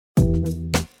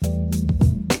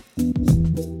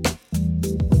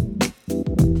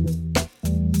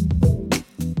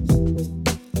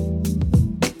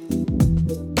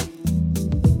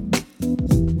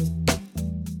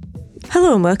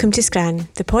Hello and welcome to Scran,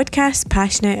 the podcast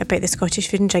passionate about the Scottish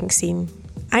food and drink scene.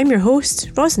 I'm your host,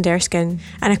 Rosalind Erskine,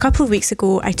 and a couple of weeks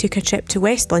ago I took a trip to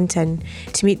West London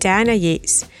to meet Diana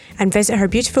Yates and visit her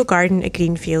beautiful garden at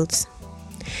Greenfields.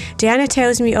 Diana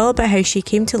tells me all about how she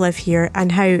came to live here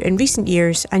and how, in recent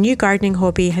years, a new gardening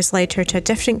hobby has led her to a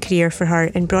different career for her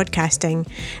in broadcasting,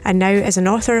 and now as an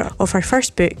author of her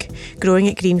first book, Growing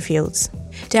at Greenfields.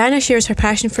 Diana shares her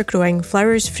passion for growing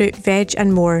flowers, fruit, veg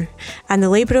and more, and the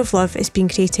labour of love has been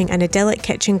creating an idyllic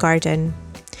kitchen garden.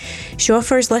 She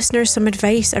offers listeners some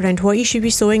advice around what you should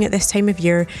be sowing at this time of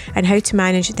year and how to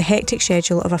manage the hectic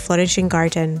schedule of a flourishing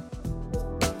garden.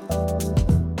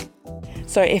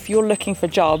 So if you're looking for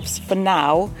jobs for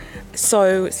now,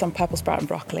 sow some purple sprout and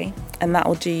broccoli, and that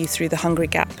will do you through the hungry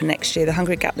gap next year. The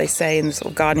hungry gap, they say in the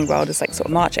sort of gardening world, is like sort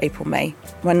of March, April, May,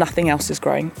 when nothing else is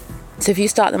growing. So if you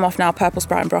start them off now, purple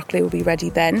sprout and broccoli will be ready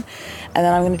then. And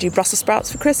then I'm going to do Brussels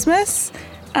sprouts for Christmas,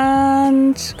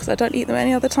 and because I don't eat them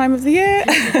any other time of the year,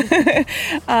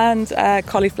 and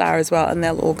cauliflower as well, and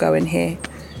they'll all go in here.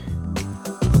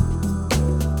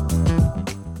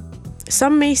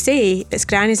 Some may say that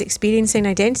Scran is experiencing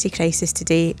an identity crisis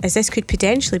today, as this could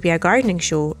potentially be a gardening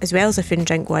show as well as a food and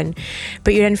drink one,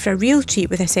 but you're in for a real treat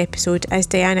with this episode as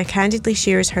Diana candidly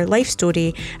shares her life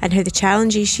story and how the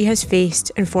challenges she has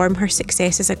faced inform her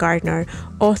success as a gardener,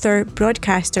 author,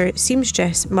 broadcaster,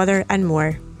 seamstress, mother and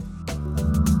more.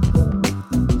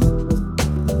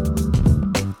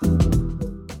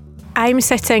 I'm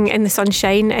sitting in the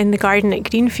sunshine in the garden at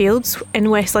Greenfields in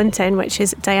West London, which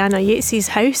is Diana Yates'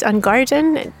 house and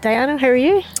garden. Diana, how are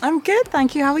you? I'm good,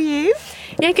 thank you. How are you?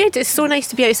 Yeah, good. It's so nice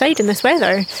to be outside in this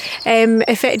weather.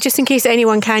 Just in case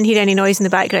anyone can hear any noise in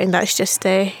the background, that's just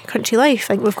country life.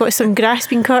 I think we've got some grass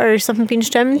being cut or something being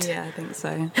trimmed. Yeah, I think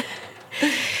so.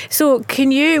 So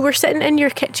we're sitting in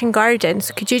your kitchen garden,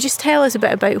 so could you just tell us a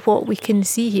bit about what we can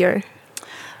see here?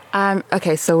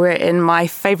 Okay, so we're in my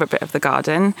favourite bit of the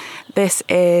garden. This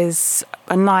is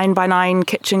a 9x9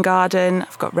 kitchen garden.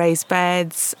 I've got raised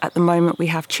beds. At the moment we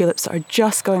have tulips that are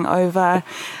just going over.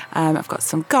 I've got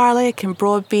some garlic and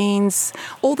broad beans.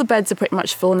 All the beds are pretty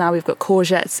much full now. We've got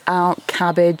courgettes out,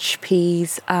 cabbage,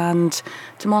 peas and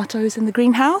tomatoes in the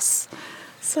greenhouse.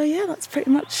 So yeah, that's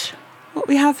pretty much what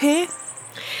we have here.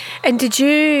 And did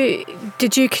you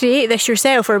create this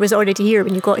yourself, or was it already here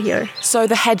when you got here? So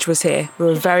the hedge was here. We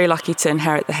were very lucky to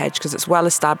inherit the hedge because it's well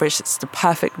established. It's the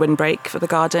perfect windbreak for the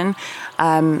garden,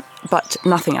 but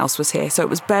nothing else was here. So it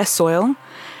was bare soil,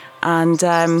 and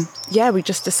we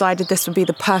just decided this would be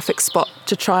the perfect spot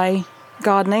to try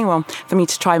gardening. Well, for me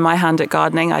to try my hand at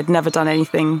gardening. I'd never done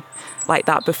anything like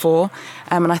that before,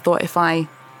 and I thought if I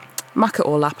muck it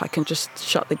all up, I can just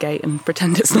shut the gate and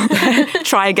pretend it's not there.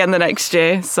 Try again the next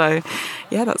year. So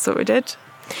yeah, that's what we did.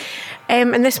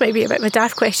 And this might be a bit of a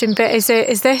daft question, but is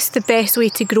this the best way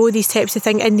to grow these types of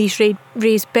things in these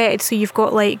raised beds? So you've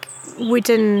got like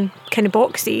wooden kind of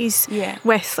boxes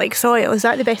with like soil. Is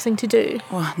that the best thing to do?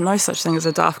 Well, no such thing as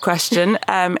a daft question.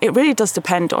 It really does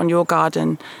depend on your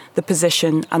garden, the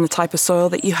position and the type of soil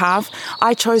that you have.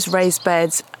 I chose raised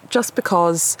beds just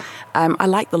because I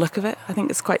like the look of it. I think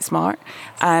it's quite smart.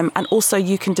 And also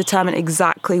you can determine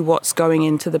exactly what's going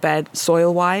into the bed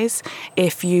soil-wise.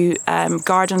 If you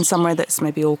garden somewhere that's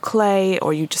maybe all clay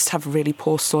or you just have really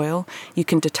poor soil, you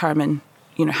can determine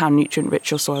how nutrient-rich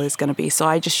your soil is going to be. So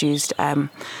I just used a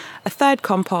third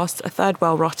compost, a third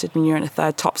well-rotted manure and a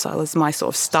third topsoil as my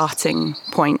sort of starting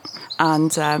point.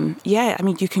 And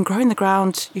you can grow in the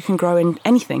ground, you can grow in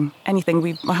anything.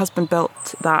 My husband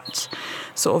built that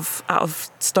sort of out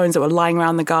of stones that were lying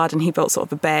around the garden. He built sort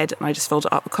of a bed and I just filled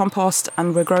it up with compost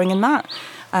and we're growing in that.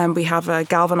 We have a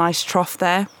galvanised trough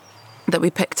there that we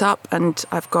picked up, and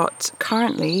I've got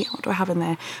currently, what do I have in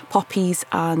there? Poppies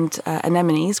and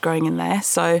anemones growing in there.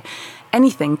 So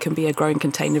anything can be a growing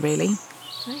container, really.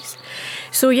 Nice.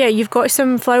 So yeah, you've got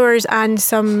some flowers and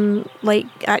some like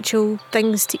actual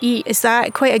things to eat. Is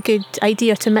that quite a good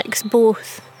idea to mix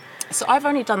both? So I've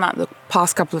only done that the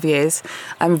past couple of years.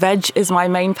 Veg is my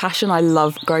main passion. I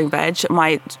love growing veg.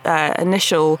 My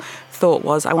initial thought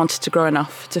was I wanted to grow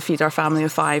enough to feed our family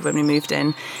of 5 when we moved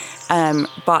in.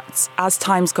 But as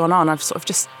time's gone on, I've sort of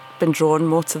just been drawn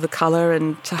more to the colour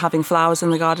and to having flowers in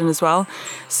the garden as well.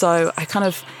 So I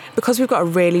because we've got a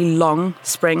really long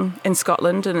spring in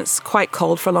Scotland and it's quite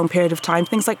cold for a long period of time,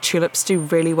 things like tulips do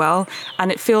really well. And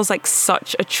it feels like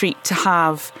such a treat to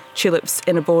have tulips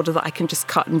in a border that I can just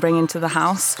cut and bring into the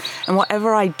house. And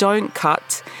whatever I don't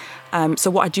cut,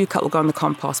 So what I do cut will go in the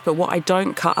compost, but what I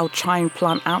don't cut, I'll try and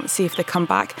plant out and see if they come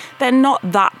back. They're not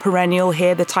that perennial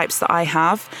here, the types that I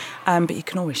have, but you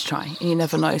can always try. You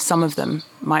never know, some of them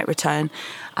might return.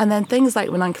 And then things like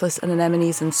ranunculus and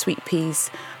anemones and sweet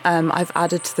peas, I've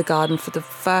added to the garden for the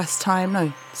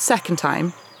second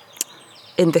time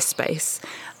in this space.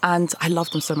 And I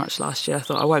loved them so much last year. I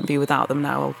thought I won't be without them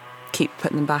now. I'll keep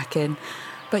putting them back in.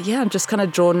 But yeah, I'm just kind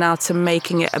of drawn now to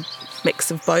making it a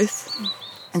mix of both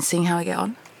and seeing how I get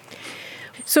on.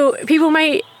 So people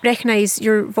might recognise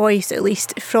your voice, at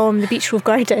least, from the Beach Grove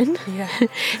Garden. Yeah.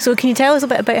 So can you tell us a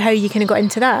bit about how you kind of got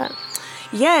into that?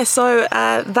 Yeah, so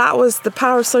that was the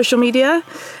power of social media.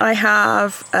 I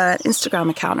have an Instagram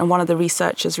account, and one of the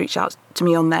researchers reached out to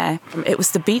me on there. It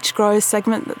was the Beach Growers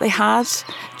segment that they had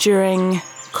during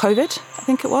COVID, I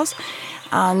think it was.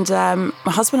 And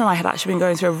my husband and I had actually been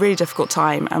going through a really difficult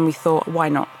time, and we thought, why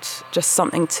not? Just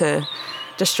something to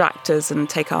distract us and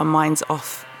take our minds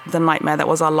off the nightmare that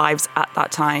was our lives at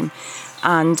that time.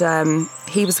 And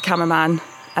he was the cameraman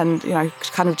and,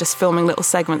 kind of just filming little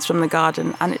segments from the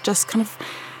garden. And it just kind of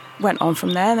went on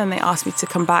from there. And then they asked me to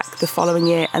come back the following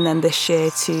year and then this year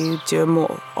to do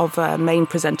more of a main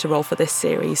presenter role for this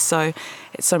series. So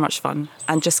it's so much fun.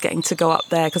 And just getting to go up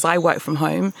there, because I work from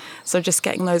home. So just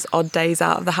getting those odd days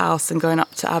out of the house and going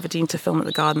up to Aberdeen to film at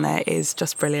the garden there is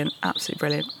just brilliant. Absolutely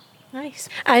brilliant. Nice.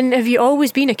 And have you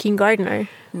always been a keen gardener?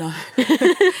 No.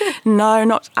 No,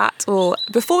 not at all.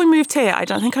 Before we moved here, I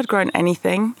don't think I'd grown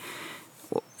anything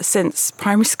since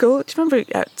primary school. Do you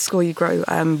remember at school you grow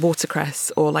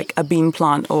watercress or like a bean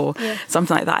plant or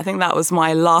something like that? I think that was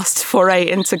my last foray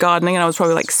into gardening, and I was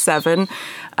probably like 7.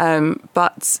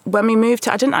 But when we moved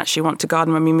here, I didn't actually want to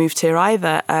garden when we moved here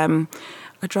either. I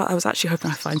was actually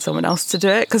hoping I'd find someone else to do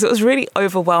it because it was really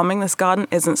overwhelming. This garden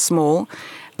isn't small.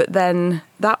 But then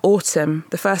that autumn,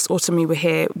 the first autumn we were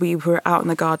here, we were out in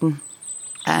the garden.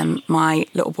 My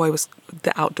little boy was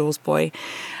the outdoors boy,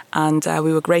 and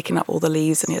we were raking up all the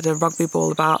leaves, and he had a rugby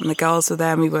ball about, and the girls were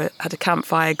there, and we had a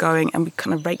campfire going, and we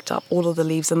kind of raked up all of the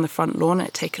leaves in the front lawn, and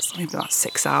it'd take us maybe about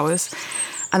 6 hours.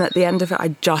 And at the end of it, I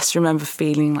just remember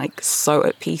feeling like so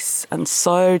at peace and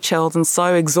so chilled and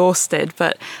so exhausted,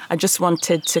 but I just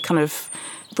wanted to kind of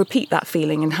repeat that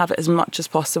feeling and have it as much as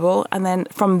possible. And then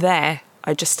from there,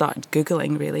 I just started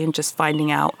Googling really and just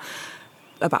finding out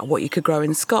about what you could grow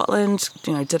in Scotland.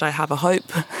 Did I have a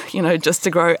hope, just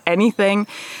to grow anything?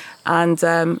 And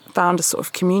found a sort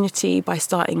of community by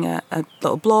starting a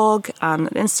little blog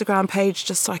and an Instagram page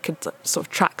just so I could sort of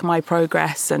track my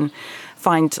progress and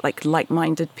find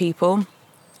like-minded people.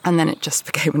 And then it just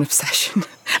became an obsession.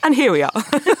 And here we are.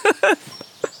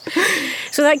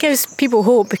 So that gives people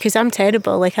hope, because I'm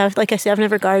terrible. Like I said, I've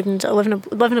never gardened. I live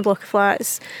in a block of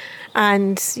flats.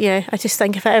 And yeah, I just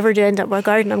think if I ever do end up with a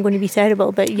garden, I'm going to be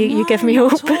terrible. But you give me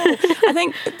hope. I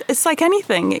think it's like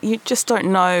anything. You just don't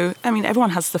know. I mean, everyone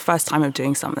has the first time of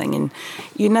doing something, and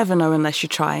you never know unless you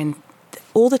try. And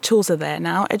all the tools are there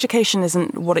now. Education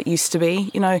isn't what it used to be.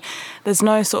 There's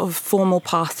no sort of formal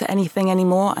path to anything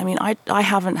anymore. I mean, I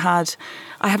haven't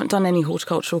done any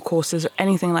horticultural courses or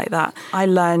anything like that. I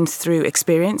learned through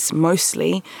experience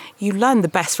mostly. You learn the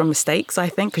best from mistakes, I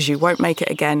think, because you won't make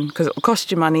it again, because it will cost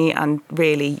you money, and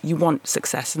really you want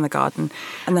success in the garden.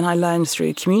 And then I learned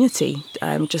through community,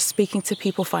 just speaking to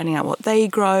people, finding out what they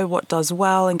grow, what does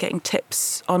well, and getting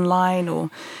tips online, or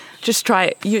just try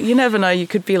it. You never know, you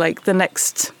could be like the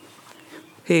next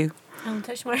who? Alan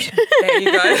Titchmarsh. There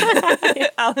you go.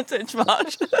 Alan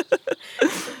Titchmarsh.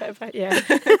 Yeah.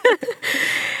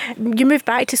 You moved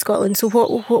back to Scotland, so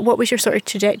what was your sort of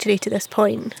trajectory to this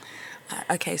point?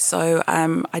 Okay, so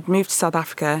I'd moved to South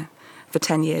Africa for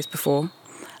 10 years before,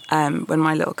 when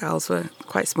my little girls were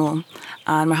quite small.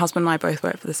 And my husband and I both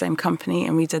worked for the same company,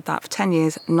 and we did that for 10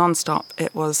 years non-stop.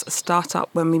 It was a start-up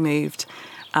when we moved,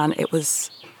 and it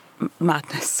was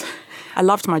madness. I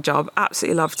loved my job,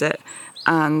 absolutely loved it.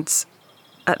 And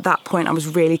at that point, I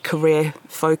was really career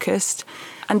focused.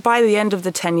 And by the end of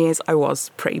the 10 years, I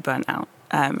was pretty burnt out.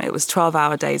 It was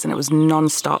 12-hour days, and it was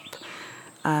non-stop.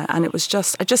 And it was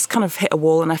I just kind of hit a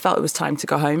wall, and I felt it was time to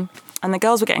go home. And the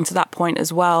girls were getting to that point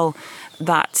as well,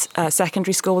 that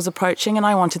secondary school was approaching, and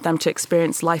I wanted them to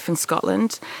experience life in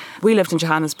Scotland. We lived in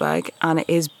Johannesburg, and it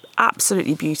is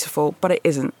absolutely beautiful, but it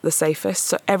isn't the safest.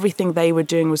 So everything they were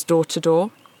doing was door to door.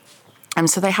 And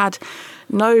so they had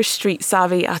no street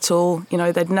savvy at all.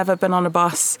 They'd never been on a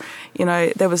bus.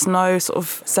 There was no sort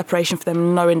of separation for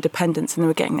them, no independence, and they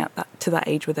were getting to that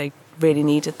age where they really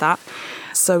needed that.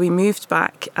 So we moved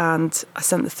back, and I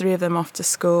sent the 3 of them off to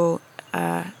school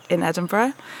in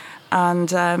Edinburgh, and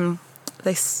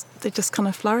they just kind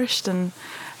of flourished. And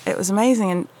it was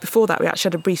amazing. And before that, we actually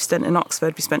had a brief stint in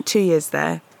Oxford. We spent 2 years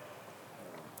there.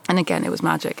 And again, it was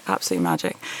magic, absolute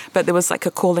magic. But there was like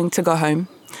a calling to go home.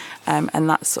 And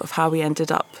that's sort of how we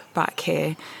ended up back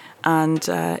here. And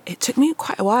it took me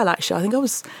quite a while, actually. I think I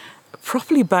was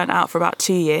properly burnt out for about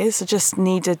 2 years. I just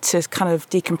needed to kind of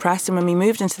decompress. And when we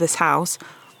moved into this house,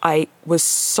 I was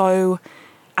so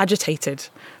agitated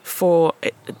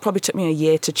it probably took me a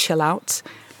year to chill out.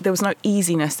 There was no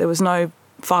easiness. There was no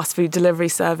fast food delivery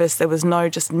service. There was no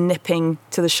just nipping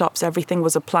to the shops. Everything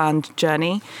was a planned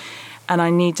journey. And I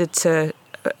needed to,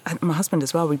 and my husband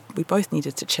as well, we both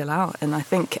needed to chill out. And I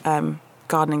think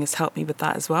gardening has helped me with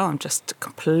that as well. I'm just a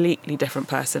completely different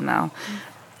person now.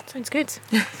 Sounds good.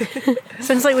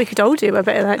 Sounds like we could all do a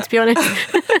bit of that, to be honest.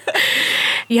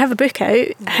 You have a book out.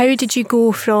 How did you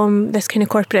go from this kind of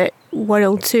corporate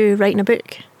world to writing a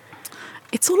book?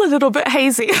 It's all a little bit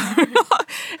hazy.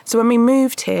 So when we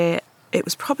moved here, it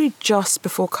was probably just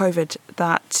before COVID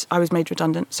that I was made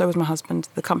redundant. So was my husband.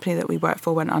 The company that we worked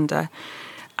for went under.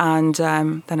 And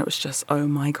then it was just, oh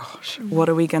my gosh, what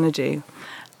are we going to do?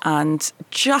 And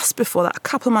just before that, a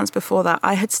couple of months before that,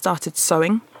 I had started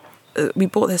sewing. We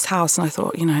bought this house and I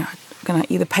thought, I'm going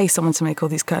to either pay someone to make all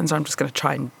these curtains or I'm just going to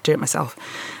try and do it myself.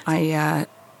 I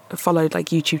followed like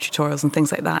YouTube tutorials and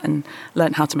things like that and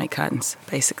learned how to make curtains,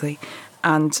 basically.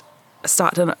 And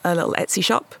started a little Etsy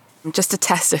shop just to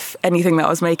test if anything that I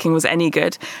was making was any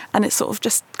good. And it sort of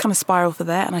just kind of spiraled from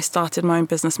there. And I started my own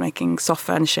business making soft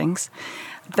furnishings.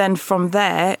 Then from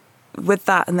there, with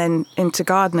that and then into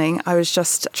gardening, I was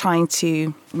just trying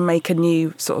to make a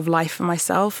new sort of life for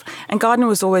myself. And gardening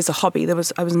was always a hobby. I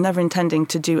was never intending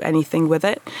to do anything with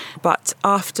it. But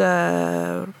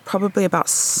after probably about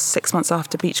 6 months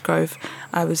after Beech Grove,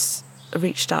 I was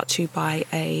reached out to by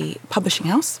a publishing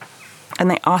house. And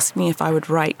they asked me if I would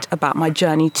write about my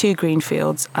journey to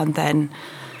Greenfields and then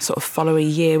sort of follow a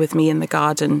year with me in the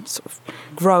garden, sort of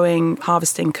growing,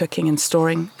 harvesting, cooking and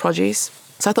storing produce.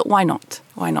 So I thought, why not?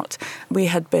 Why not? We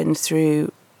had been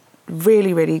through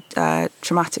really, really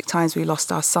traumatic times. We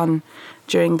lost our son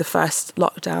during the first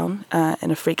lockdown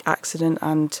in a freak accident,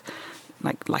 and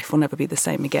like life will never be the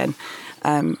same again.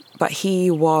 But he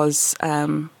was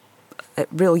a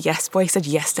real yes boy. He said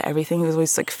yes to everything. He was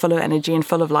always like full of energy and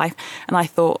full of life. And I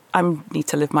thought, I need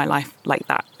to live my life like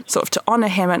that, sort of to honour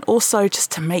him and also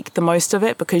just to make the most of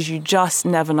it, because you just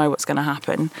never know what's going to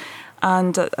happen.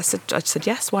 And I said,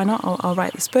 yes, why not? I'll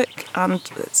write this book. And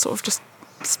it sort of just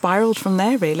spiraled from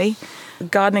there, really.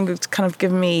 Gardening was kind of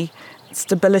given me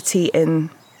stability in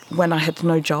when I had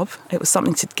no job. It was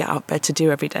something to get out of bed to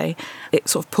do every day. It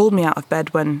sort of pulled me out of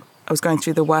bed when I was going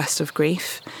through the worst of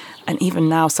grief. And even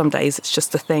now, some days, it's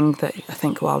just a thing that I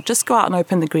think, well, I'll just go out and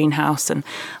open the greenhouse and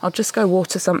I'll just go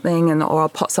water something or I'll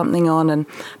pot something on, and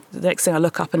the next thing I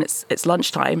look up and it's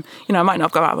lunchtime. I might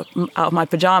not go out of my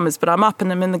pajamas, but I'm up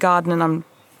and I'm in the garden and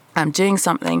I'm doing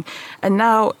something. And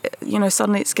now,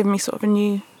 suddenly it's given me sort of a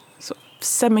new sort of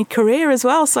semi-career as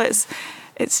well. So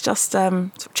it's just sort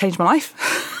of changed my life.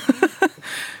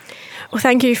 Well,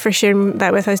 thank you for sharing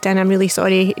that with us, Dan. I'm really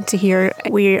sorry to hear.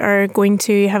 We are going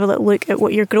to have a little look at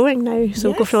what you're growing now.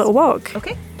 So We'll go for a little walk.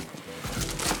 Okay.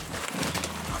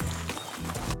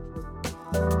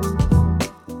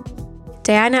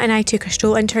 Diana and I took a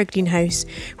stroll into her greenhouse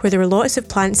where there were lots of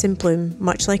plants in bloom,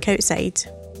 much like outside.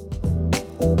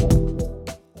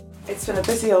 It's been a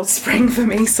busy old spring for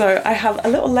me, so I have a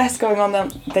little less going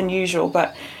on than usual,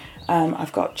 but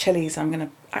I've got chilies. I'm going to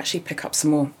actually pick up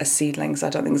some more as seedlings. I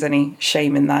don't think there's any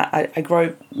shame in that. I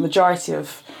grow majority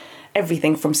of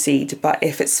everything from seed, but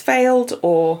if it's failed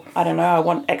or, I don't know, I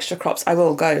want extra crops, I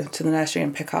will go to the nursery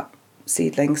and pick up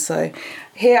seedlings. So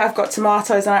here I've got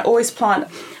tomatoes, and I always plant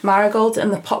marigold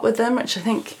in the pot with them, which I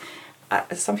think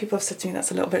some people have said to me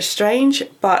that's a little bit strange,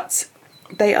 but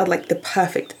they are like the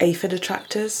perfect aphid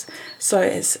attractors. So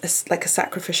it's like a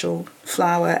sacrificial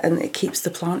flower and it keeps the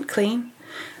plant clean.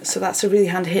 So that's a really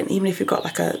handy hint. Even if you've got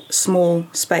like a small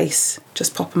space,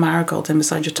 just pop a marigold in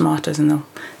beside your tomatoes and they'll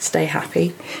stay happy.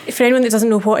 For anyone that doesn't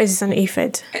know, what is an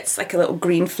aphid? It's like a little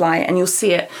green fly, and you'll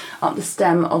see it up the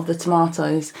stem of the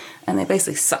tomatoes, and they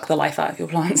basically suck the life out of your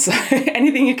plants. So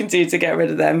anything you can do to get rid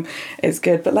of them is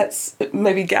good. But let's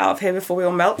maybe get out of here before we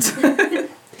all melt.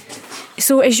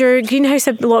 So is your greenhouse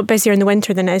a lot busier in the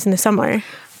winter than it is in the summer?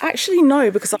 Actually,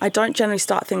 no, because I don't generally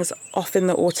start things off in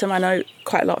the autumn. I know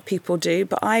quite a lot of people do,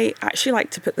 but I actually like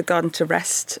to put the garden to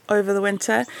rest over the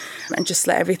winter and just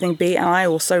let everything be. And I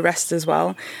also rest as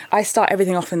well. I start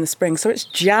everything off in the spring, so it's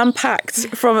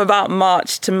jam-packed from about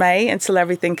March to May until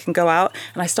everything can go out.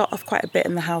 And I start off quite a bit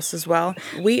in the house as well.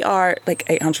 We are like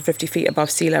 850 feet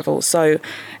above sea level, so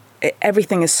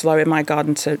everything is slow in my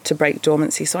garden to break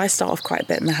dormancy. So I start off quite a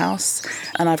bit in the house,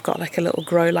 and I've got like a little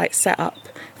grow light set up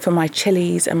for my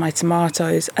chilies and my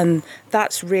tomatoes, and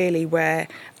that's really where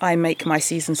I make my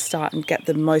season start and get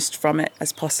the most from it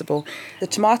as possible. The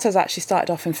tomatoes actually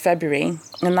started off in February,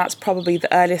 and that's probably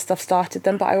the earliest I've started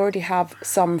them, but I already have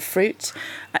some fruit.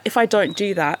 If I don't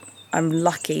do that, I'm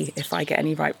lucky if I get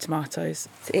any ripe tomatoes.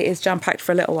 It is jam-packed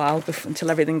for a little while until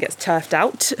everything gets turfed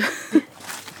out.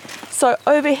 So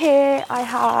over here I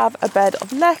have a bed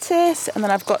of lettuce, and then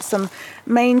I've got some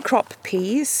main crop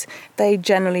peas. They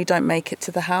generally don't make it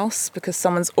to the house because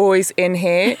someone's always in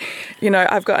here. You know,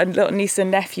 I've got a little niece and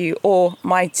nephew, or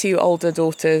my 2 older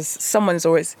daughters. Someone's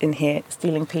always in here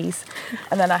stealing peas.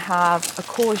 And then I have a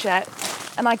courgette,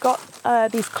 and I got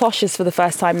these cloches for the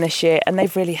first time this year, and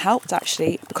they've really helped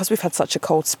actually because we've had such a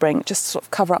cold spring. Just sort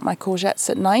of cover up my courgettes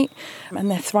at night,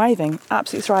 and they're thriving,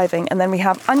 absolutely thriving. And then we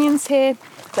have onions here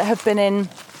that have been in.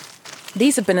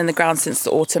 These have been in the ground since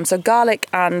the autumn. So garlic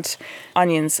and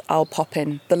onions I'll pop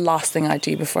in. The last thing I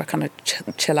do before I kind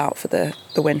of chill out for the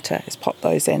winter is pop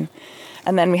those in.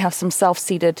 And then we have some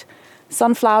self-seeded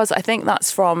sunflowers. I think that's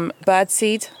from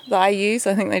birdseed that I use.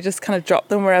 I think they just kind of drop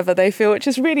them wherever they feel, which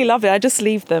is really lovely. I just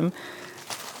leave them.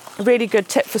 A really good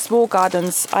tip for small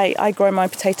gardens. I grow my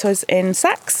potatoes in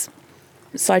sacks.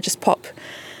 So I just pop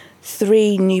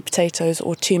 3 new potatoes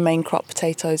or 2 main crop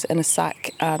potatoes in a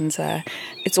sack, and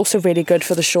it's also really good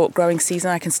for the short growing season.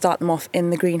 I can start them off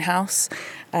in the greenhouse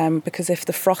because if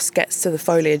the frost gets to the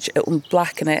foliage, it will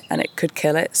blacken it and it could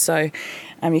kill it. So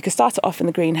you can start it off in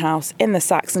the greenhouse in the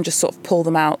sacks and just sort of pull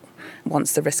them out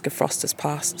once the risk of frost has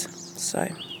passed. So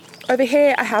over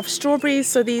here I have strawberries.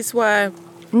 So these were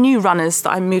new runners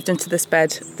that I moved into this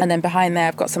bed, and then behind there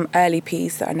I've got some early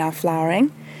peas that are now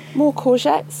flowering. More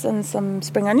courgettes and some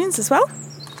spring onions as well.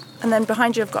 And then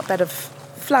behind you I've got a bed of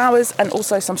flowers and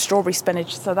also some strawberry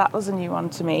spinach. So that was a new one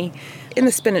to me. In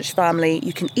the spinach family,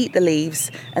 you can eat the leaves,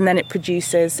 and then it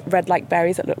produces red-like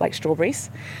berries that look like strawberries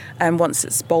once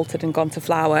it's bolted and gone to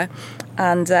flower.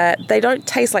 And they don't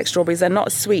taste like strawberries. They're not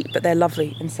as sweet, but they're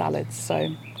lovely in salads.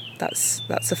 So that's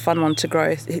a fun one to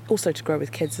grow. Also to grow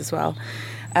with kids as well.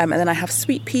 And then I have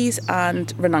sweet peas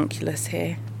and ranunculus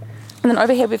here. And then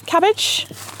over here we have cabbage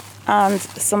and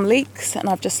some leeks, and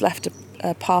I've just left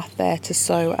a path there to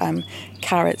sow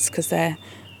carrots because they're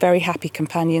very happy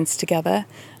companions together,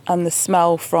 and the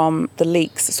smell from the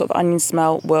leeks, the sort of onion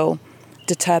smell, will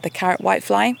deter the carrot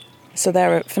whitefly. So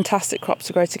they're a fantastic crop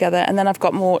to grow together. And then I've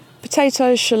got more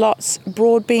potatoes, shallots,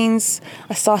 broad beans.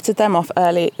 I started them off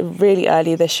really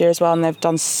early this year as well, and they've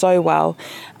done so well.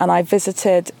 And I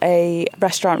visited a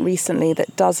restaurant recently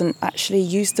that doesn't actually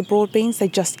use the broad beans. They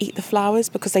just eat the flowers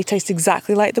because they taste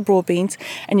exactly like the broad beans,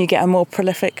 and you get a more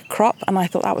prolific crop. And I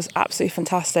thought that was absolutely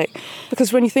fantastic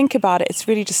because when you think about it, it's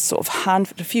really just sort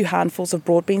of a few handfuls of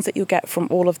broad beans that you'll get from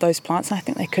all of those plants. And I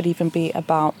think there could even be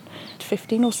about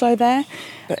 15 or so there.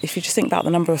 But if you just think about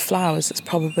the number of flowers, it's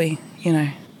probably,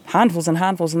 handfuls and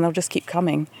handfuls, and they'll just keep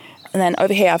coming. And then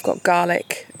over here I've got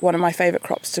garlic, one of my favourite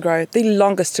crops to grow, the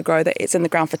longest to grow, that it's in the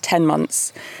ground for 10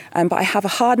 months. But I have a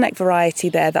hardneck variety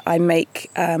there that I make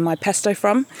my pesto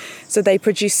from. So they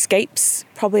produce scapes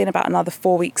probably in about another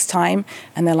 4 weeks' time,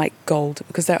 and they're like gold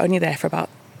because they're only there for about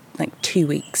 2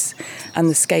 weeks, and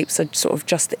the scapes are sort of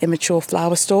just the immature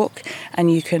flower stalk, and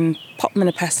you can pop them in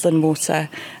a pestle and mortar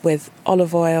with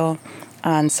olive oil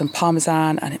and some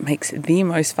parmesan, and it makes the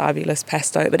most fabulous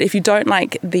pesto. But if you don't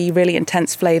like the really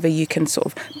intense flavour, you can sort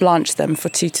of blanch them for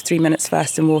 2 to 3 minutes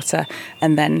first in water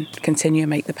and then continue and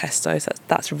make the pesto. So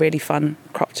that's a really fun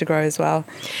crop to grow as well.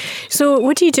 So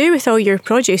what do you do with all your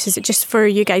produce? Is it just for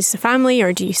you guys as a family,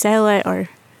 or do you sell it? Or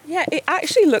Yeah, it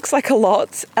actually looks like a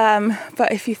lot, but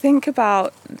if you think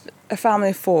about a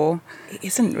family of 4, it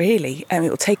isn't really. It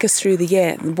will take us through the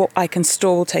year. What I can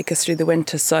store will take us through the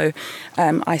winter. So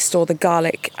I store the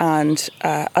garlic and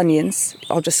onions.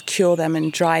 I'll just cure them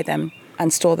and dry them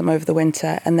and store them over the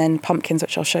winter. And then pumpkins,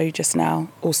 which I'll show you just now,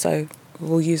 also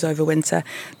we'll use over winter.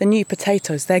 The new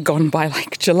potatoes, they're gone by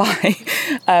July.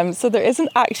 So there isn't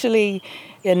actually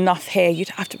enough here. You'd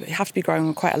have to be growing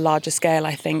on quite a larger scale,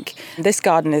 I think. This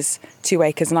garden is 2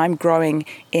 acres, and I'm growing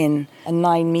in a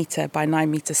 9 metre by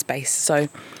 9 metre space. So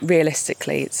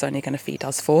realistically, it's only going to feed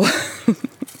us 4.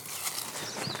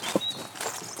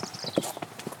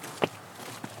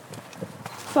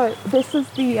 So this is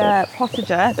the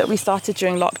potager that we started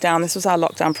during lockdown. This was our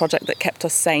lockdown project that kept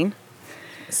us sane.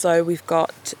 So we've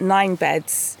got 9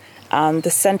 beds, and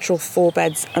the central 4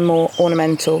 beds are more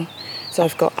ornamental. So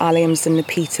I've got alliums and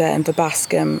nepeta and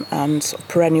verbascum and sort of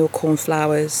perennial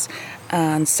cornflowers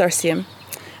and cirsium.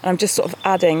 And I'm just sort of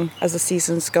adding as the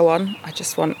seasons go on.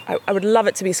 I would love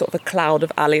it to be sort of a cloud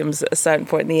of alliums at a certain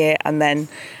point in the year, and then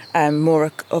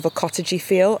more of a cottagey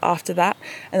feel after that.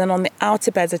 And then on the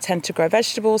outer beds I tend to grow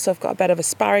vegetables, so I've got a bed of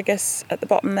asparagus at the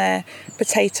bottom there,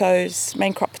 potatoes,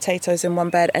 main crop potatoes in one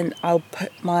bed, and I'll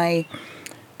put my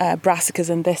brassicas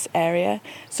in this area.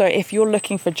 So if you're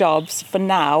looking for jobs for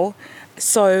now,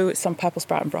 sow some purple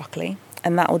sprout and broccoli,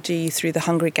 and that will do you through the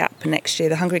hungry gap next year.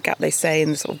 The hungry gap, they say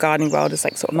in the sort of gardening world, is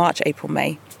like sort of March, April,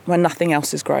 May, when nothing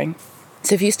else is growing.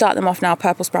 So if you start them off now,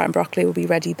 purple sprout and broccoli will be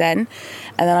ready then.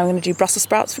 And then I'm going to do Brussels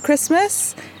sprouts for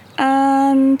Christmas,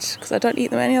 and because I don't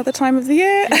eat them any other time of the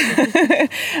year,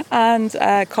 and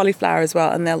cauliflower as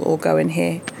well, and they'll all go in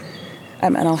here.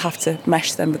 And I'll have to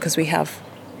mesh them because we have,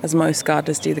 as most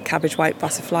gardeners do, the cabbage white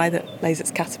butterfly that lays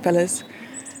its caterpillars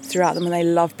throughout them, and they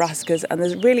love brassicas, and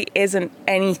there really isn't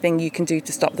anything you can do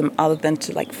to stop them other than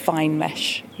to like fine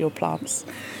mesh your plants.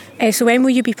 So when will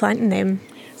you be planting them?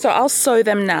 So I'll sow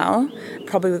them now,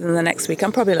 probably within the next week.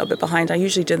 I'm probably a little bit behind. I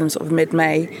usually do them sort of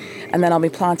mid-May, and then I'll be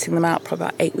planting them out probably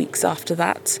about 8 weeks after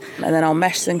that. And then I'll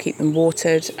mesh them, keep them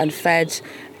watered and fed,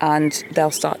 and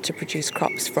they'll start to produce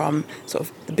crops from sort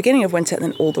of the beginning of winter and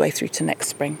then all the way through to next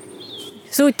spring.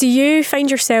 So do you find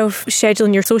yourself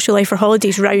scheduling your social life or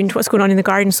holidays round what's going on in the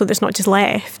garden so that it's not just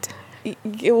left?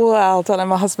 Well, don't know,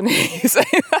 my husband is.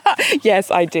 Yes,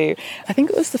 I do. I think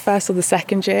it was the first or the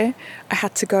second year I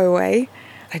had to go away.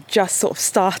 I just sort of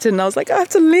started and I was like, I have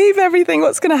to leave everything.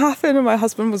 What's going to happen? And my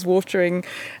husband was watering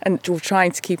and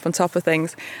trying to keep on top of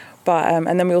things. But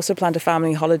and then we also planned a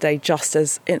family holiday just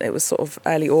as it was sort of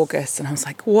early August, and I was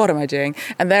like, what am I doing?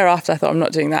 And thereafter I thought, I'm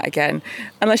not doing that again.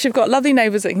 Unless you've got lovely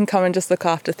neighbours that can come and just look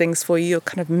after things for you, you're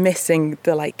kind of missing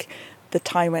the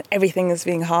time when everything is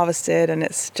being harvested, and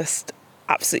it's just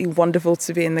absolutely wonderful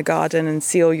to be in the garden and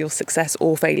see all your success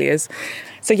or failures.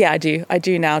 So yeah, I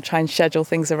do now try and schedule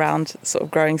things around sort of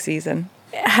growing season.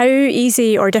 How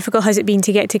easy or difficult has it been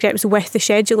to get to grips with the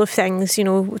schedule of things,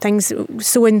 things,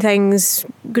 sowing things,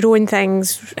 growing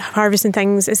things, harvesting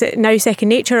things? Is it now second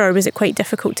nature, or was it quite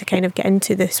difficult to kind of get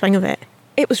into the swing of it?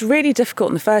 It was really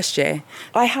difficult in the first year.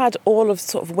 I had all of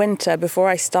sort of winter before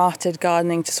I started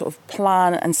gardening to sort of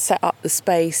plan and set up the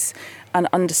space and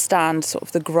understand sort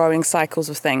of the growing cycles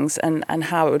of things and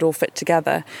how it would all fit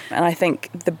together. And I think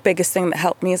the biggest thing that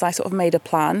helped me is I sort of made a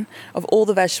plan of all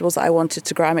the vegetables that I wanted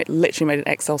to grow. I literally made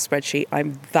an Excel spreadsheet.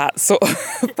 I'm that sort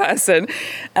of person.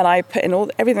 And I put in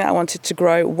everything that I wanted to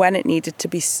grow, when it needed to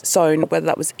be sown, whether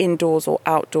that was indoors or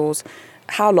outdoors,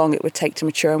 how long it would take to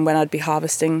mature and when I'd be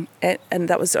harvesting it. And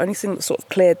that was the only thing that sort of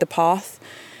cleared the path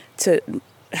to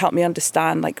help me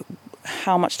understand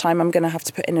how much time I'm going to have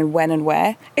to put in and when and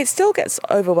where. It still gets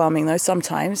overwhelming though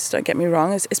sometimes, don't get me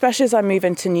wrong, especially as I move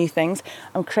into new things.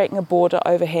 I'm creating a border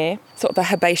over here, sort of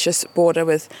a herbaceous border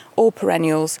with all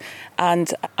perennials,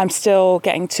 and I'm still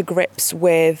getting to grips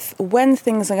with when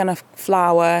things are going to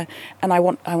flower, and I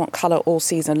want colour all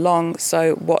season long,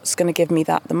 so what's going to give me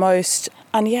that the most.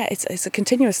 And yeah, it's a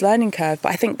continuous learning curve,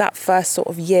 but I think that first sort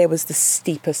of year was the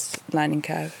steepest learning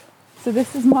curve. So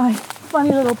this is my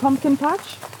funny little pumpkin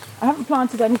patch. I haven't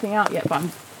planted anything out yet, but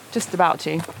I'm just about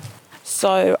to.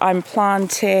 So I'm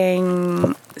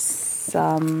planting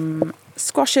some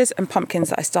squashes and pumpkins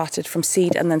that I started from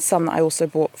seed, and then some that I also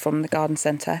bought from the garden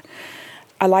centre.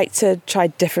 I like to try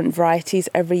different varieties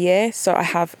every year. So I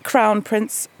have Crown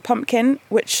Prince pumpkin,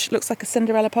 which looks like a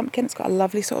Cinderella pumpkin. It's got a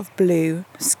lovely sort of blue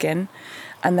skin.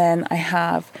 And then I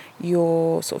have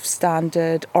your sort of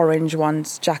standard orange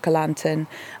ones, jack-o'-lantern.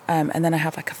 And then I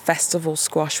have a festival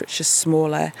squash, which is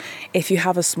smaller. If you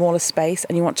have a smaller space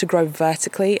and you want to grow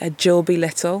vertically, a Jilby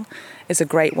Little is a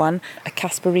great one. A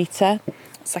Casparita,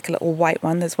 it's like a little white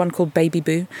one. There's one called Baby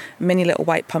Boo, mini little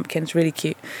white pumpkins, really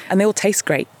cute. And they all taste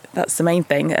great. That's the main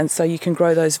thing. And so you can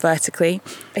grow those vertically.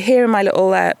 Here in my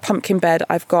little pumpkin bed,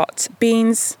 I've got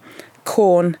beans,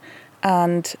 corn,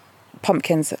 and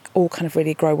pumpkins that all kind of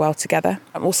really grow well together.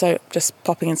 I'm also just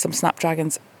popping in some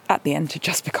snapdragons at the end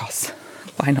just because.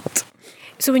 Why not?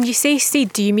 So when you say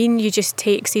seed, do you mean you just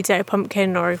take seeds out of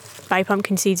pumpkin or buy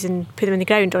pumpkin seeds and put them in the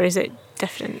ground, or is it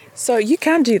different? So you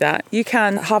can do that. You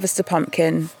can harvest a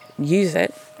pumpkin, use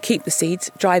it, keep the seeds,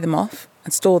 dry them off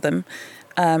and store them.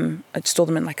 I'd store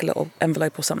them in like a little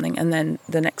envelope or something, and then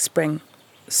the next spring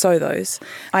sow those.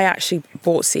 I actually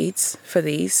bought seeds for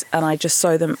these, and I just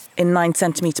sow them in 9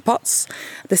 centimetre pots.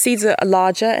 The seeds are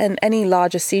larger, and any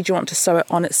larger seed you want to sow it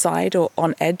on its side or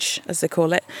on edge, as they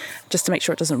call it, just to make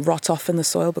sure it doesn't rot off in the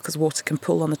soil because water can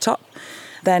pool on the top.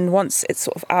 Then once it's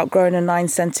sort of outgrown a 9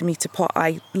 centimetre pot,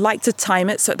 I like to time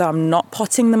it so that I'm not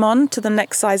potting them on to the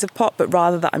next size of pot, but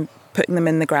rather that I'm putting them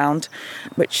in the ground,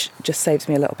 which just saves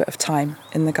me a little bit of time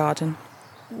in the garden.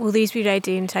 Will these be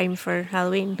ready in time for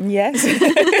Halloween? Yes.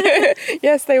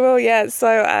 Yes, they will, yeah.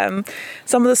 So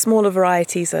some of the smaller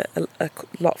varieties are a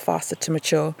lot faster to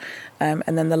mature.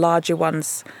 And then the larger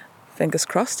ones, fingers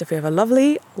crossed, if we have a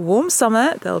lovely warm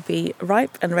summer, they'll be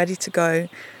ripe and ready to go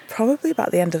probably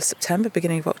about the end of September,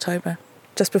 beginning of October,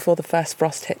 just before the first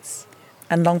frost hits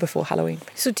and long before Halloween.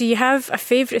 So do you have a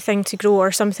favourite thing to grow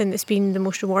or something that's been the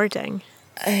most rewarding?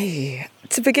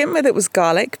 To begin with, it was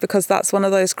garlic, because that's one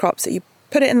of those crops that you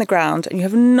put it in the ground and you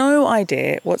have no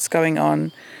idea what's going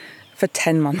on for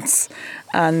 10 months.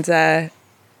 And I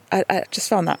just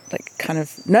found that like kind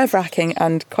of nerve-wracking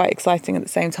and quite exciting at the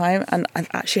same time. And I've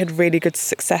actually had really good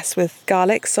success with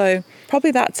garlic. So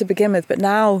probably that to begin with. But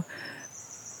now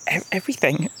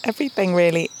everything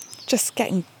really, just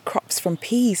getting crops from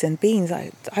peas and beans.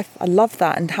 I love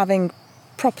that. And having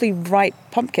properly ripe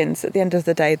pumpkins at the end of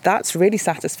the day, that's really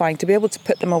satisfying to be able to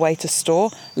put them away to store.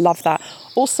 Love that.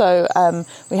 Also,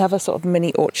 we have a sort of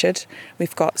mini orchard.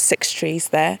 We've got 6 trees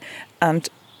there, and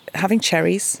having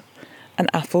cherries and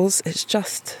apples, it's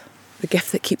just the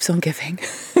gift that keeps on giving.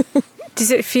 Does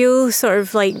it feel sort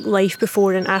of like life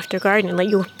before and after gardening? Like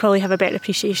you'll probably have a better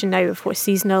appreciation now of what's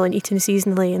seasonal and eating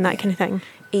seasonally and that kind of thing?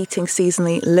 Eating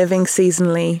seasonally, living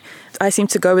seasonally. I seem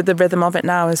to go with the rhythm of it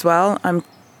now as well. I'm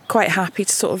quite happy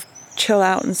to sort of chill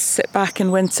out and sit back in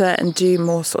winter and do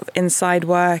more sort of inside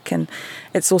work. And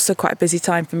it's also quite a busy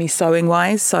time for me sewing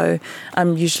wise, so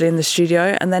I'm usually in the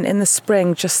studio. And then in the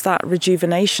spring, just that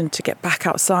rejuvenation to get back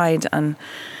outside and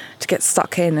to get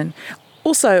stuck in. And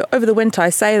also over the winter,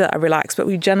 I say that I relax, but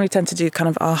we generally tend to do kind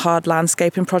of our hard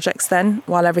landscaping projects then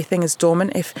while everything is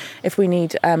dormant. If we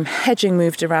need hedging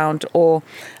moved around or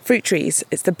fruit trees,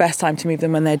 it's the best time to move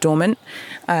them when they're dormant.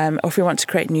 Or if we want to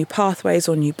create new pathways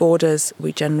or new borders,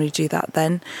 we generally do that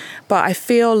then. But I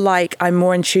feel like I'm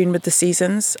more in tune with the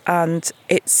seasons, and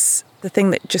it's the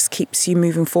thing that just keeps you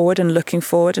moving forward and looking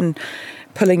forward and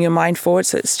pulling your mind forward.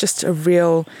 So it's just a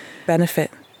real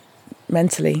benefit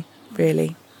mentally,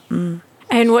 really.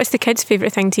 And what's the kids'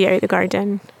 favourite thing to eat out the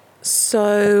garden?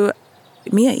 So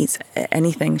Mia eats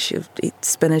anything. She'll eat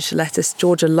spinach, lettuce.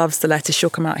 Georgia loves the lettuce. She'll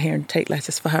come out here and take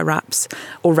lettuce for her wraps,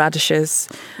 or radishes.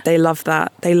 They love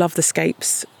that. They love the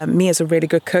scapes. Mia's a really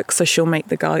good cook, so she'll make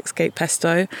the garlic scape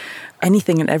pesto.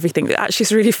 Anything and everything. Actually,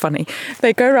 it's really funny.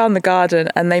 They go around the garden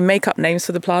and they make up names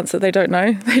for the plants that they don't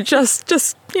know. They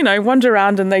just wander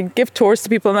around and they give tours to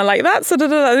people and they're like, that's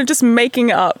they're just making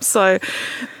it up. So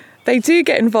they do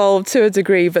get involved to a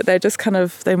degree, but they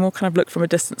more kind of look from a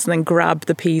distance and then grab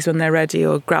the peas when they're ready,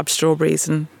 or grab strawberries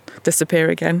and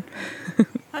disappear again.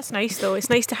 That's nice though.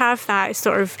 It's nice to have that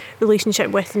sort of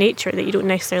relationship with nature that you don't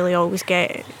necessarily always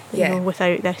get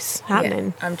without this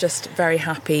happening. Yeah. I'm just very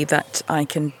happy that I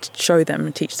can show them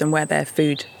and teach them where their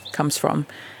food comes from.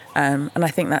 And I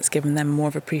think that's given them more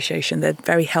of appreciation. They're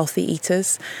very healthy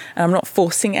eaters, and I'm not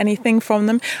forcing anything from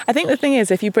them. I think the thing is,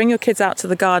 if you bring your kids out to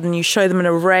the garden, you show them an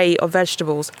array of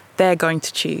vegetables, they're going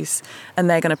to choose and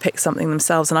they're going to pick something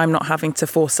themselves, and I'm not having to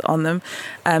force it on them.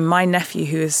 My nephew,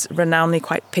 who is renownedly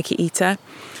quite picky eater,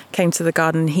 came to the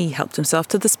garden and he helped himself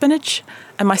to the spinach,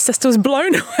 and my sister was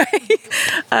blown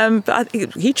away. But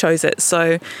he chose it,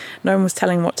 so no one was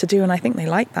telling him what to do, and I think they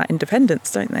like that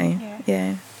independence, don't they?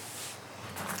 Yeah.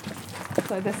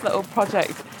 So this little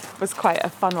project was quite a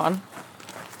fun one.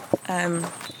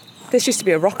 This used to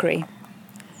be a rockery,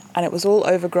 and it was all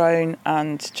overgrown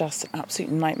and just an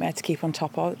absolute nightmare to keep on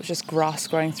top of. It was just grass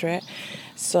growing through it.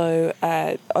 So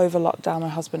over lockdown, my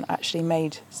husband actually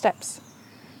made steps,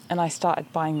 and I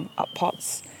started buying up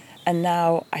pots, and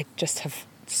now I just have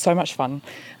so much fun.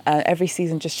 Every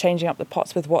season just changing up the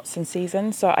pots with what's in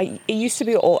season. So it used to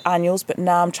be all annuals, but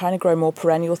now I'm trying to grow more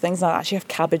perennial things, and I actually have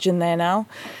cabbage in there now.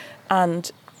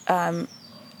 And I'm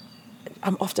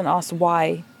often asked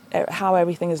how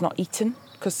everything is not eaten,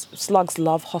 because slugs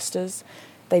love hostas,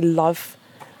 they love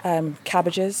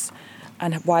cabbages,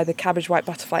 and why the cabbage white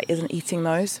butterfly isn't eating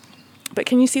those. But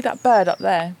can you see that bird up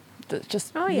there? That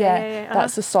just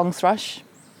that's the song thrush.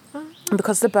 And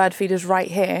because the bird feed is right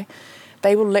here,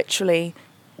 they will literally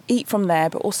eat from there,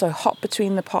 but also hop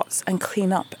between the pots and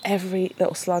clean up every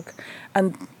little slug.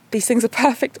 And these things are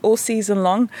perfect all season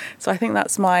long. So I think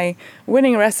that's my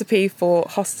winning recipe for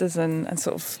hostas and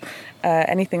sort of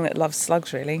anything that loves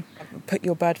slugs, really. Put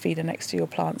your bird feeder next to your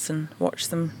plants and watch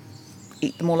them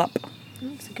eat them all up.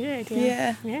 That's a good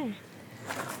idea. Yeah.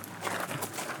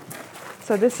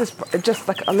 So this is just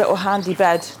like a little handy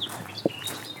bed,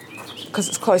 because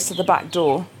it's close to the back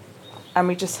door. And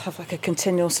we just have like a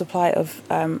continual supply of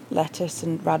lettuce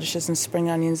and radishes and spring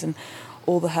onions and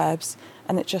all the herbs.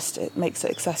 And it makes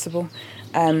it accessible.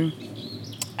 And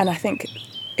I think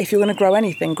if you're going to grow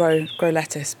anything, grow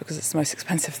lettuce, because it's the most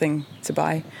expensive thing to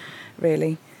buy,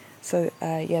 really. So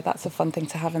that's a fun thing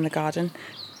to have in the garden.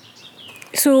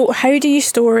 So how do you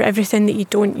store everything that you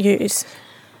don't use?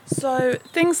 So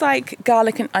things like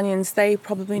garlic and onions, they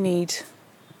probably need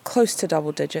close to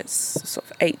double digits, sort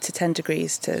of 8 to 10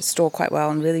 degrees to store quite well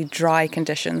in really dry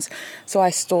conditions. So I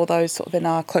store those sort of in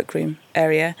our cloakroom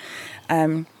area.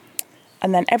 And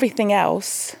then everything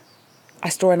else I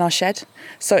store in our shed.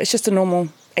 So it's just a normal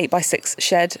 8x6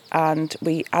 shed, and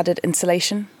we added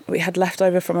insulation. We had left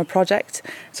over from a project,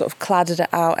 sort of cladded it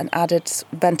out and added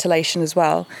ventilation as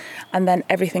well. And then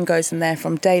everything goes in there,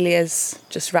 from dahlias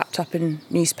just wrapped up in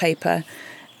newspaper.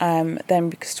 Then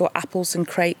we can store apples in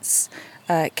crates,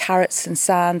 carrots in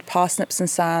sand, parsnips in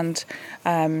sand,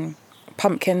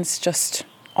 pumpkins just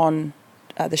on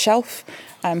the shelf,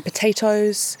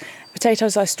 potatoes.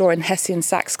 Potatoes I store in Hessian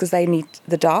sacks because they need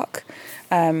the dark.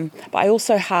 But I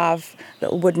also have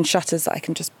little wooden shutters that I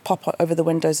can just pop over the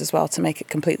windows as well to make it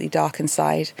completely dark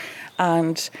inside.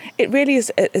 And it really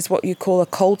is what you call a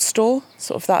cold store,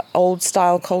 sort of that old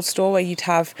style cold store where you'd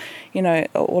have,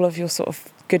 all of your sort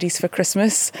of goodies for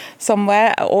Christmas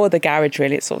somewhere, or the garage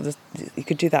really. It's sort of you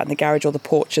could do that in the garage or the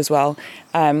porch as well.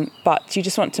 But you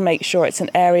just want to make sure it's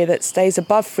an area that stays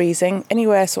above freezing,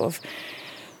 anywhere sort of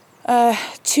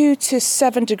 2 to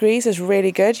 7 degrees is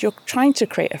really good. You're trying to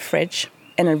create a fridge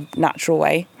in a natural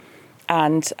way.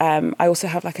 And I also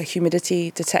have like a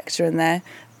humidity detector in there,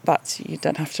 but you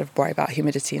don't have to worry about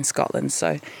humidity in Scotland.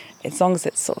 So as long as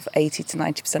it's sort of 80 to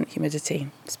 90% humidity,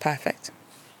 it's perfect.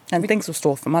 And things will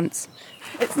store for months.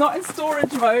 It's not in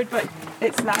storage mode, but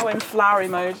it's now in flowery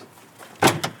mode.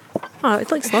 Oh,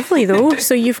 it looks lovely though.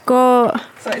 So you've got...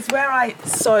 So it's where I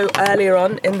sow earlier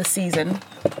on in the season.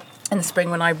 In the spring,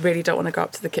 when I really don't want to go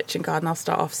up to the kitchen garden, I'll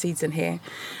start off seeds in here.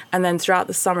 And then throughout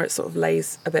the summer, it sort of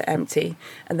lays a bit empty.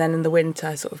 And then in the winter,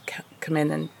 I sort of come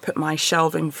in and put my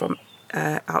shelving from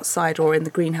outside or in the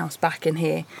greenhouse back in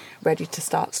here, ready to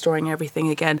start storing everything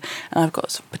again. And I've got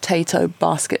some potato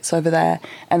baskets over there,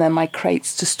 and then my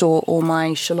crates to store all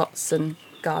my shallots and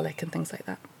garlic and things like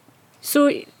that.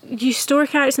 So you store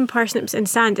carrots and parsnips in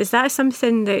sand. Is that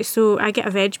something that, so I get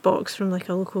a veg box from like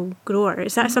a local grower.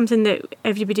 Is that something that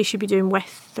everybody should be doing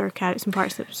with their carrots and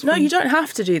parsnips? No, you don't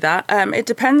have to do that. It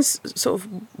depends sort of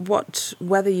what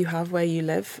weather you have where you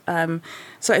live.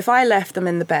 So if I left them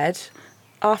in the bed,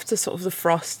 after sort of the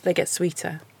frost, they get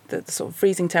sweeter. The sort of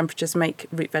freezing temperatures make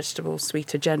root vegetables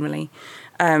sweeter generally.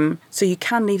 So you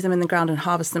can leave them in the ground and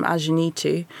harvest them as you need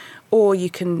to, or you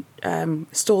can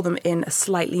store them in a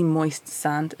slightly moist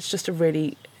sand. It's just a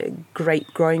really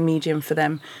great growing medium for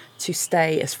them to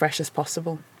stay as fresh as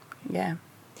possible. Yeah.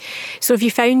 So have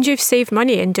you found you've saved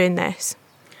money in doing this?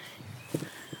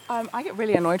 I get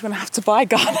really annoyed when I have to buy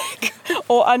garlic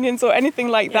or onions or anything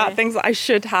like that, things that I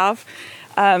should have.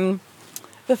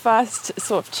 The first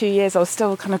sort of 2 years I was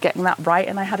still kind of getting that right,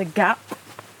 and I had a gap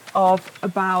of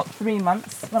about 3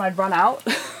 months when I'd run out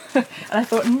and I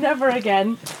thought never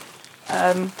again.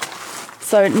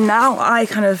 So now I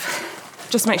kind of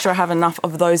just make sure I have enough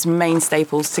of those main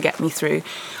staples to get me through.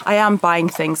 I am buying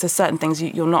things. There's certain things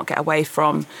you'll not get away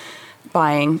from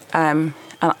buying. And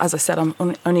as I said, I'm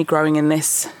only growing in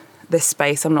this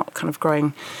space. I'm not kind of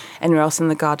growing anywhere else in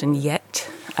the garden yet.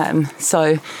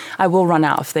 So I will run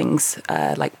out of things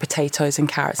like potatoes and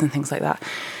carrots and things like that.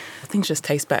 Things just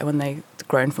taste better when they're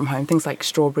grown from home. Things like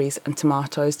strawberries and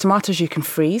tomatoes. Tomatoes you can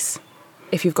freeze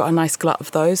if you've got a nice glut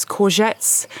of those.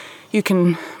 Courgettes, you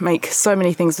can make so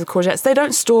many things with courgettes. They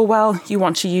don't store well. You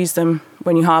want to use them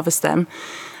when you harvest them.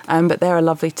 But they're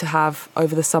lovely to have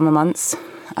over the summer months.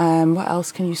 What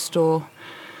else can you store?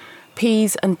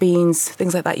 Peas and beans,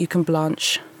 things like that you can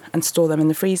blanch and store them in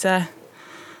the freezer.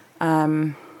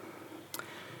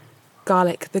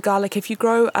 Garlic. The garlic, if you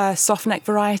grow soft neck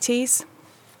varieties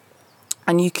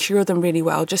and you cure them really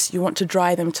well, you want to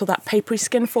dry them till that papery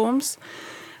skin forms,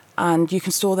 and you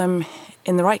can store them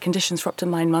in the right conditions for up to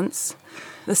 9 months.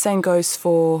 The same goes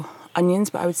for onions,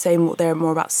 but I would say they're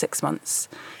more about 6 months.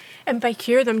 And by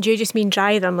cure them, do you just mean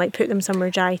dry them, like put them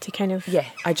somewhere dry to kind of... Yeah,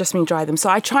 I just mean dry them. So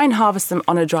I try and harvest them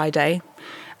on a dry day,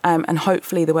 and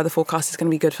hopefully the weather forecast is going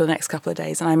to be good for the next couple of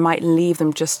days, and I might leave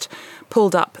them just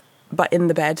pulled up but in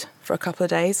the bed for a couple of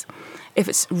days. If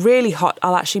it's really hot,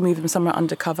 I'll actually move them somewhere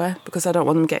under cover because I don't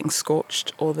want them getting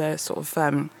scorched or their sort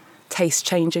of taste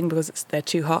changing because they're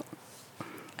too hot.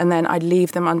 And then I'd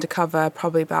leave them under cover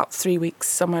probably about 3 weeks,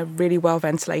 somewhere really well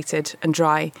ventilated and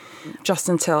dry, just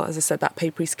until, as I said, that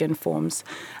papery skin forms.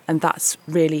 And that's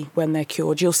really when they're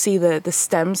cured. You'll see the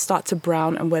stems start to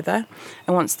brown and wither.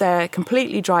 And once they're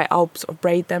completely dry, I'll sort of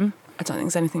braid them I don't think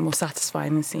there's anything more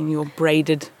satisfying than seeing your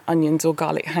braided onions or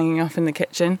garlic hanging up in the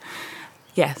kitchen.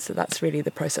 Yeah, so that's really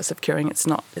the process of curing. It's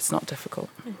not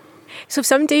difficult. So if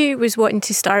somebody was wanting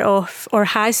to start off or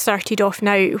has started off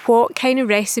now, what kind of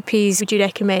recipes would you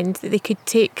recommend that they could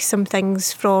take some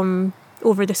things from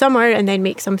over the summer and then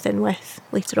make something with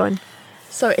later on?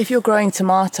 So if you're growing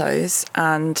tomatoes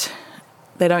and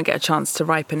they don't get a chance to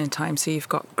ripen in time, so you've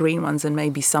got green ones and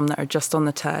maybe some that are just on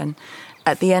the turn,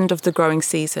 at the end of the growing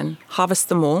season, harvest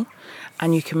them all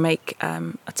and you can make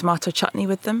a tomato chutney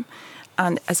with them.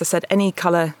 And as I said, any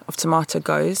colour of tomato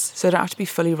goes, so they don't have to be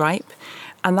fully ripe.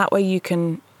 And that way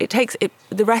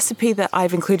the recipe that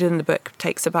I've included in the book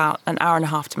takes about an hour and a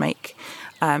half to make.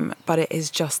 But it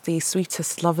is just the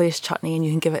sweetest, loveliest chutney, and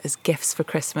you can give it as gifts for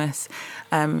Christmas.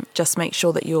 Just make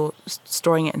sure that you're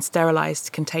storing it in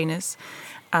sterilised containers.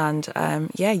 And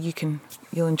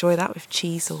you'll enjoy that with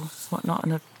cheese or whatnot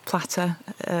on a platter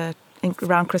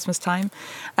around Christmas time.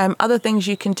 Other things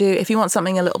you can do, if you want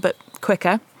something a little bit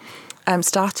quicker,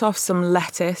 start off some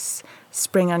lettuce,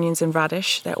 spring onions and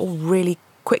radish. They're all really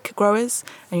quick growers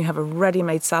and you have a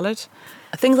ready-made salad.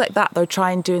 Things like that, though,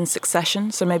 try and do in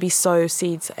succession. So maybe sow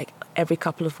seeds every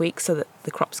couple of weeks so that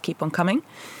the crops keep on coming.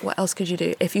 What else could you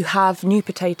do? If you have new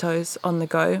potatoes on the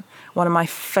go, one of my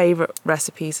favourite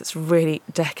recipes that's really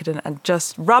decadent and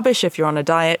just rubbish if you're on a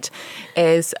diet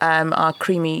is our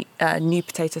creamy new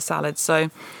potato salad. So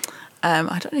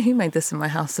I don't know who made this in my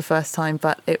house the first time,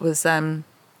 but it was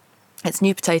it's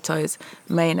new potatoes,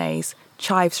 mayonnaise,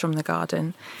 chives from the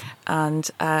garden, and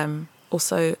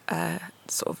also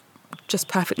sort of just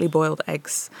perfectly boiled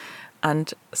eggs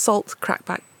and salt, cracked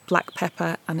black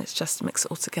pepper, and it's just mix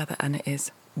it all together and it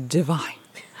is divine.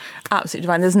 Absolutely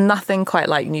divine. There's nothing quite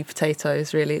like new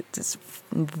potatoes, really. It's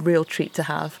a real treat to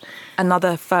have.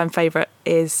 Another firm favourite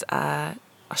is a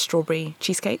strawberry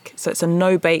cheesecake. So it's a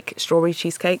no-bake strawberry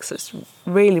cheesecake. So it's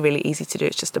really, really easy to do.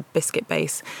 It's just a biscuit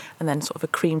base and then sort of a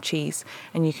cream cheese.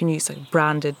 And you can use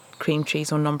branded cream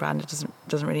cheese or non-branded,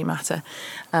 doesn't really matter.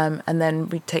 And then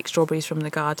we take strawberries from the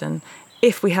garden.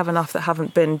 If we have enough that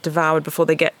haven't been devoured before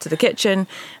they get to the kitchen,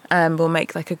 we'll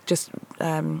make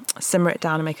simmer it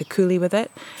down and make a coulis with it.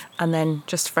 And then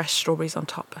just fresh strawberries on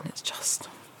top. And it's just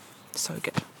so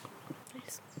good.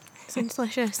 Sounds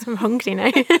delicious. I'm hungry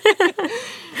now.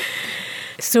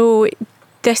 So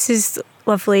this is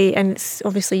lovely, and it's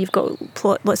obviously you've got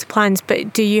lots of plans,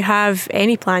 but do you have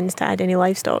any plans to add any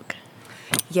livestock?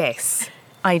 Yes,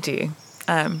 I do.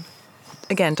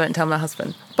 Again, don't tell my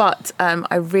husband. But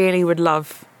I really would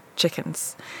love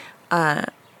chickens.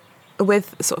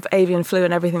 With sort of avian flu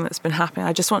and everything that's been happening,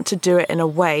 I just want to do it in a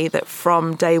way that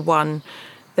from day one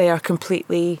they are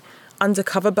completely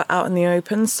undercover but out in the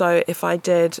open. So if I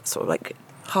did sort of like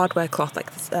hardware cloth,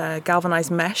 like galvanized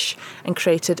mesh, and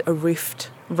created a roofed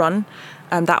run,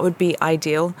 that would be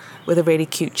ideal with a really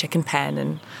cute chicken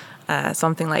pen and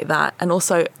something like that. And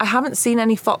also, I haven't seen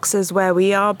any foxes where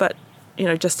we are, but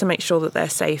just to make sure that they're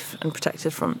safe and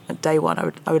protected from day one,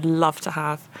 I would love to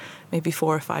have maybe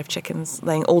 4 or 5 chickens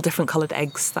laying all different coloured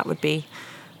eggs. That would be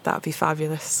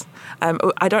fabulous.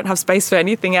 I don't have space for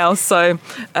anything else, so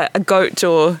a goat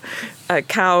or a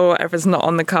cow or whatever's not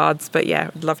on the cards. But yeah,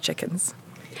 I'd love chickens.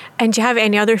 And do you have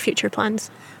any other future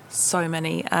plans? So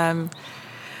many.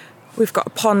 We've got a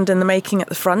pond in the making at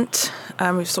the front.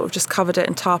 We've sort of just covered it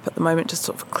in tarp at the moment to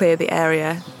sort of clear the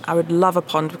area. I would love a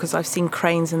pond because I've seen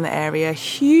cranes in the area,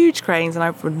 huge cranes, and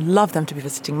I would love them to be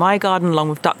visiting my garden along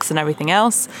with ducks and everything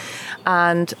else.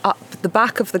 And up the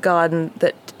back of the garden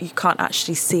that you can't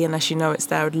actually see unless you know it's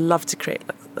there, I would love to create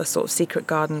a sort of secret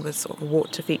garden with sort of a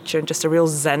water feature and just a real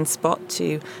zen spot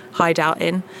to hide out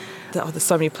in. There's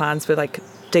so many plans. We're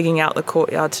digging out the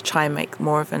courtyard to try and make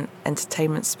more of an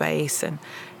entertainment space, and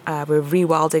we're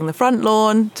rewilding the front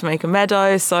lawn to make a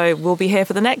meadow. So we'll be here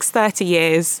for the next 30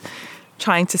 years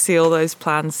trying to see all those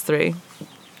plans through.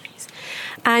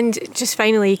 And just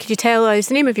finally, could you tell us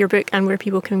the name of your book and where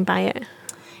people can buy it?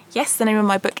 Yes, the name of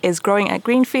my book is Growing at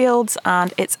Greenfields,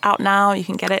 and it's out now. You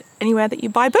can get it anywhere that you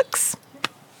buy books.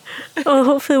 Well,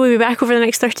 hopefully we'll be back over the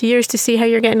next 30 years to see how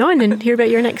you're getting on and hear about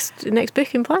your next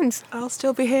book and plans. I'll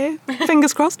still be here.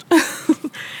 Fingers crossed.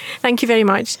 Thank you very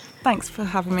much. Thanks for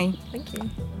having me. Thank you.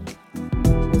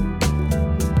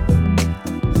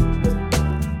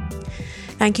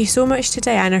 Thank you so much to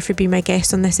Diana for being my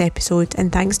guest on this episode,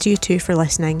 and thanks to you too for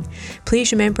listening.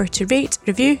 Please remember to rate,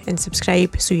 review and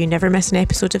subscribe so you never miss an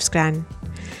episode of Scran.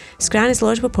 Scran is a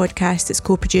laudable podcast that's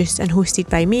co-produced and hosted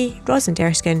by me, Rosalind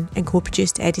Erskine, and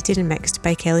co-produced, edited and mixed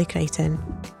by Kelly Crichton.